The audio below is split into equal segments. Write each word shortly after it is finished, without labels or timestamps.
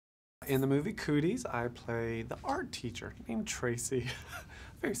In the movie Cooties, I play the art teacher named Tracy,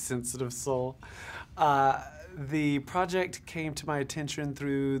 very sensitive soul. The project came to my attention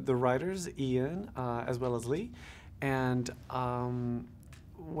through the writers, Ian, as well as Lee. And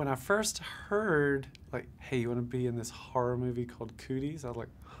when I first heard, like, hey, you want to be in this horror movie called Cooties? I was like,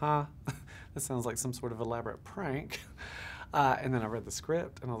 huh? That sounds like some sort of elaborate prank. And then I read the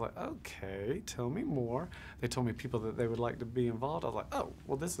script, and I was like, okay, tell me more. They told me people that they would like to be involved. I was like, oh,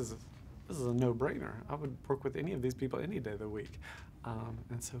 well, this is a no-brainer. I would work with any of these people any day of the week.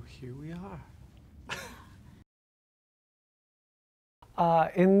 And so here we are.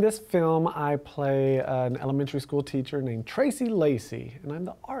 In this film, I play an elementary school teacher named Tracy Lacey, and I'm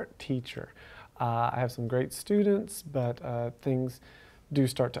the art teacher. I have some great students, but things do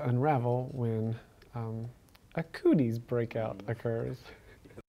start to unravel when a Cooties breakout occurs.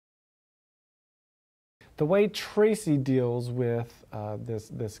 The way Tracy deals with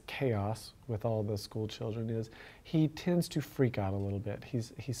this chaos with all the school children is he tends to freak out a little bit.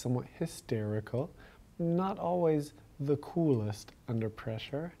 He's somewhat hysterical, not always the coolest under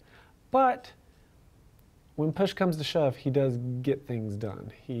pressure, but when push comes to shove, he does get things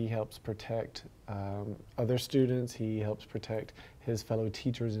done. He helps protect other students. He helps protect his fellow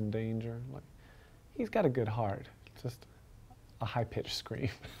teachers in danger. Like, he's got a good heart, just a high-pitched scream.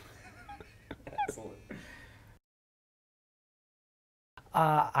 Excellent.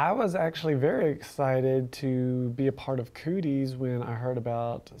 I was actually very excited to be a part of Cooties when I heard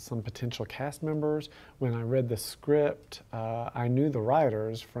about some potential cast members. When I read the script, I knew the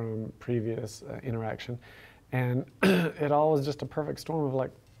writers from previous interaction, and it all was just a perfect storm of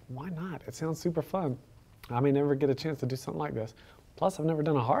like, why not? It sounds super fun. I may never get a chance to do something like this. Plus, I've never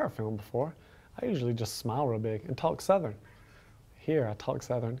done a horror film before. I usually just smile real big and talk Southern. Here, I talk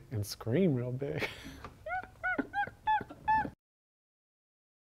Southern and scream real big.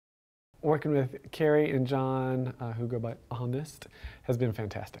 Working with Carrie and John, who go by Honest, has been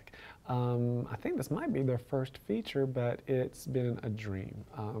fantastic. I think this might be their first feature, but it's been a dream.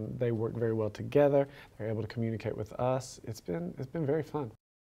 They work very well together. They're able to communicate with us. It's been very fun.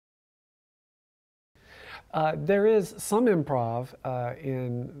 There is some improv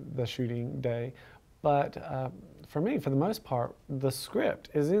in the shooting day, but for me, for the most part, the script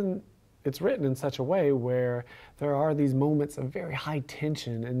it's written in such a way where there are these moments of very high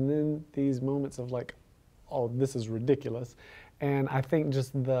tension and then these moments of like, oh, this is ridiculous. And I think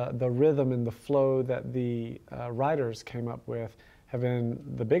just the rhythm and the flow that the writers came up with have been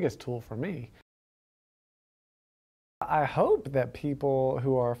the biggest tool for me. I hope that people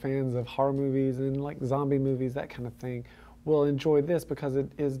who are fans of horror movies and like zombie movies, that kind of thing, will enjoy this because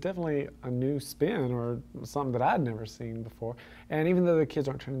it is definitely a new spin or something that I'd never seen before. And even though the kids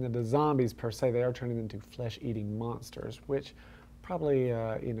aren't turning into zombies per se, they are turning into flesh-eating monsters, which probably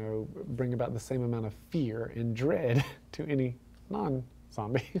you know, bring about the same amount of fear and dread to any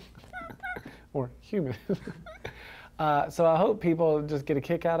non-zombie or human. So I hope people just get a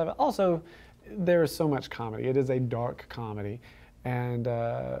kick out of it. Also, there's so much comedy. It is a dark comedy, and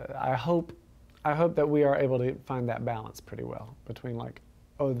I hope that we are able to find that balance pretty well between like,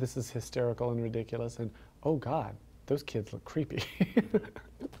 oh, this is hysterical and ridiculous, and oh God, those kids look creepy.